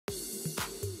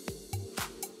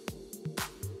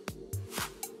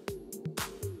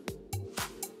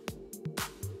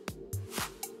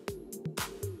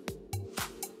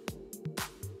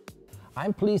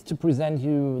I'm pleased to present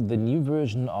you the new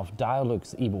version of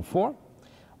DIALux Evo 4,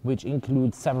 which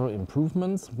includes several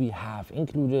improvements. We have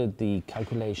included the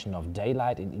calculation of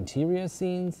daylight in interior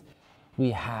scenes.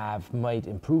 We have made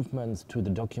improvements to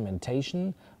the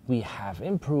documentation. We have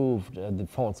improved the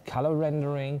false color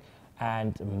rendering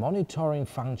and monitoring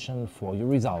function for your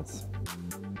results.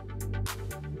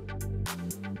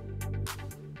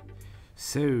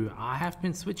 So I have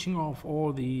been switching off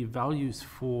all the values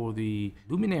for the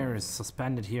luminaires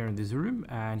suspended here in this room,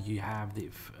 and you have the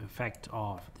effect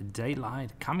of the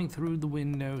daylight coming through the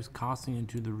windows, casting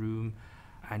into the room,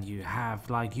 and you have,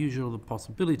 like usual, the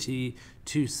possibility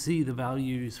to see the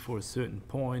values for a certain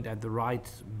point at the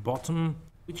right bottom,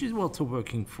 which is also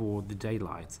working for the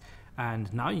daylights.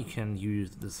 And now you can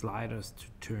use the sliders to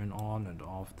turn on and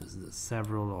off the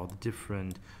several or the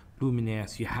different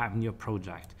luminaires you have in your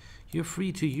project. You're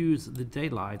free to use the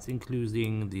daylights,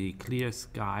 including the clear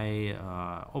sky,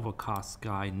 overcast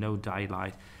sky, no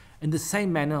daylight, in the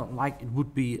same manner like it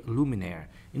would be a luminaire.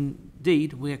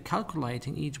 Indeed, we are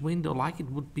calculating each window like it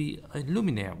would be a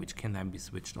luminaire, which can then be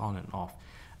switched on and off.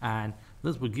 And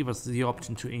this will give us the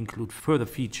option to include further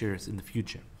features in the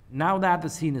future. Now that the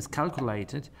scene is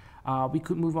calculated, we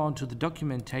could move on to the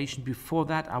documentation. Before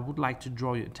that, I would like to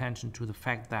draw your attention to the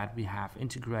fact that we have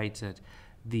integrated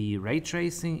the ray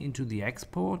tracing into the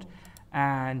export,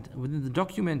 and within the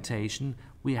documentation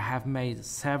we have made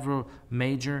several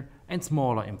major and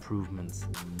smaller improvements.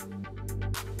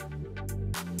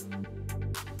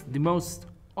 The most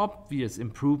obvious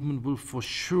improvement will for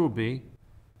sure be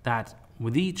that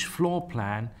with each floor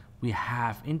plan we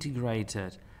have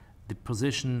integrated the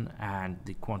position and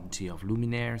the quantity of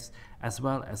luminaires, as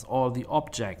well as all the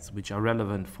objects which are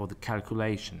relevant for the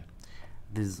calculation.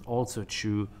 This is also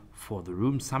true for the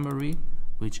room summary,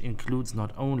 which includes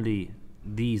not only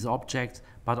these objects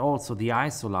but also the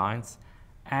ISO lines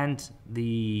and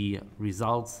the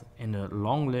results in a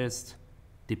long list,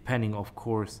 depending of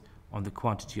course on the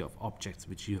quantity of objects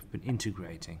which you have been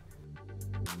integrating.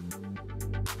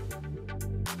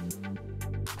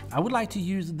 I would like to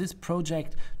use this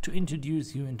project to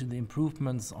introduce you into the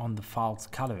improvements on the false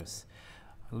colors.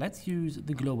 Let's use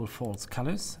the global false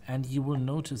colors, and you will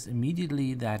notice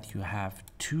immediately that you have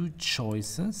two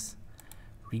choices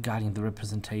regarding the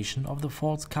representation of the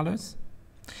false colors.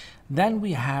 Then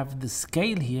we have the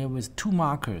scale here with two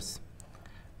markers,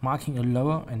 marking a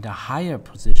lower and a higher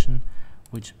position,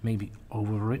 which may be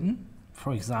overwritten.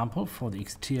 For example, for the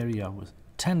exterior with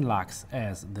 10 lux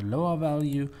as the lower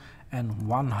value and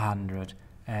 100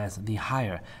 as the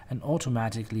higher, and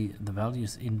automatically the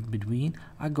values in between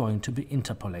are going to be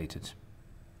interpolated.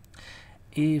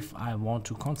 If I want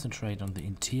to concentrate on the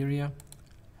interior,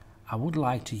 I would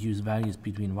like to use values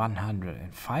between 100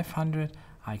 and 500.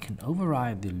 I can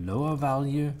override the lower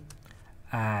value,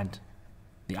 and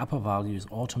the upper value is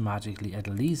automatically at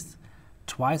least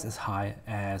twice as high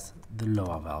as the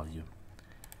lower value.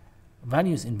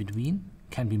 Values in between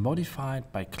can be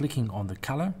modified by clicking on the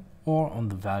color or on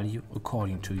the value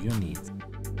according to your needs.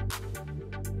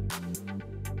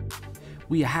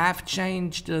 We have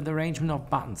changed the arrangement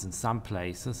of buttons in some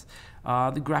places.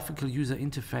 The graphical user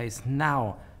interface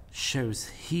now shows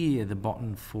here the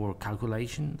button for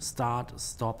calculation, start,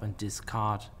 stop and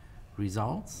discard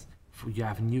results. You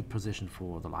have a new position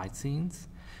for the light scenes.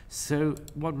 So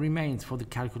what remains for the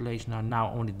calculation are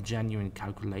now only the genuine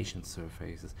calculation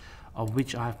surfaces, of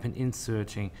which I have been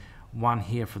inserting one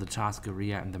here for the task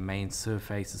area and the main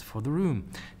surfaces for the room.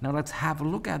 Now let's have a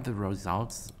look at the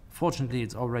results. Fortunately,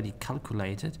 it's already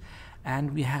calculated,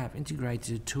 and we have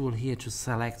integrated a tool here to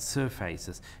select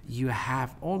surfaces. You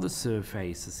have all the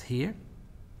surfaces here.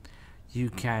 You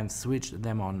can switch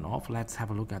them on and off. Let's have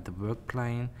a look at the work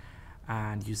plane,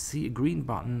 and you see a green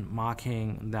button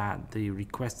marking that the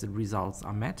requested results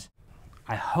are met.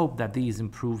 I hope that these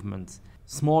improvements,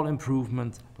 small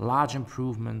improvements, large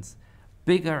improvements,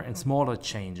 bigger and smaller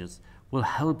changes, will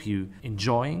help you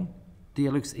enjoying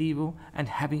DIALux Evo and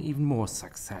having even more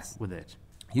success with it.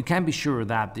 You can be sure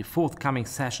that the forthcoming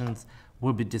sessions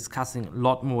will be discussing a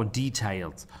lot more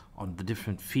details on the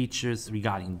different features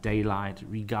regarding daylight,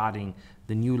 regarding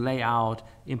the new layout,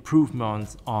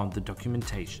 improvements on the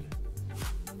documentation.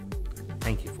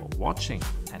 Thank you for watching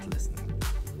and listening.